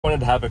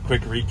Wanted to have a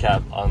quick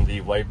recap on the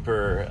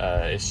wiper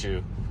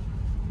issue.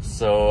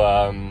 So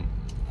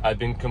I've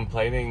been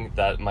complaining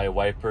that my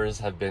wipers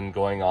have been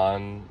going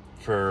on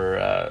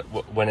for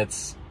when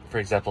it's, for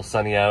example,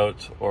 sunny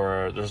out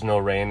or there's no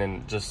rain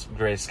and just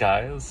gray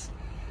skies.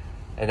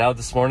 And now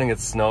this morning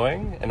it's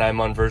snowing and I'm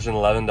on version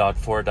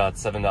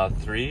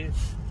 11.4.7.3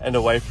 and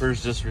the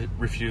wipers just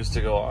refuse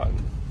to go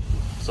on.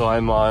 So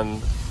I'm on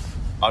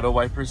auto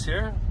wipers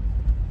here.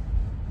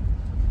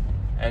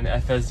 And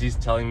FSD is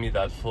telling me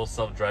that full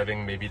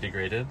self-driving may be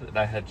degraded, and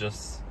I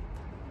just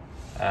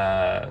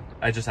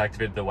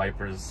activated the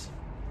wipers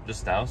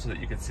just now so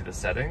that you could see the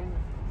setting,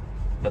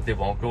 but they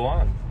won't go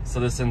on. So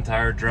this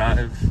entire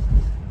drive,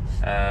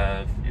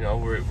 you know,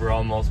 we're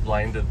almost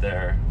blinded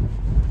there,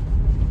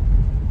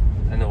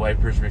 and the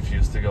wipers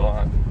refuse to go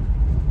on.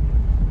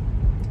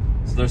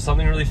 So there's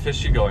something really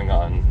fishy going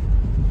on.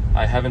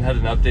 I haven't had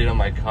an update on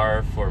my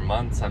car for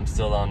months. I'm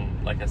still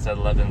on, like I said,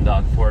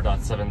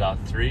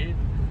 11.4.7.3.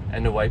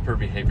 and the wiper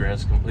behavior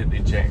has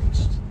completely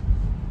changed.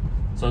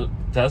 So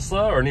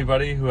Tesla or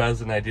anybody who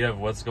has an idea of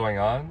what's going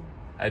on,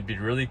 I'd be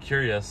really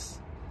curious,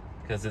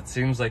 because it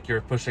seems like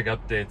you're pushing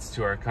updates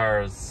to our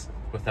cars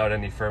without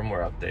any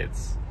firmware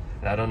updates.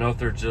 And I don't know if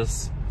they're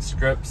just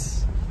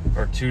scripts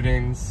or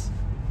tunings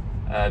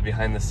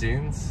behind the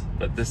scenes,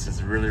 but this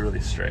is really, really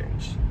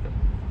strange.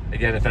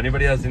 Again, if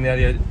anybody has any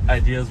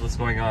ideas what's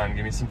going on,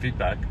 give me some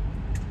feedback.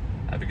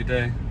 Have a good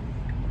day.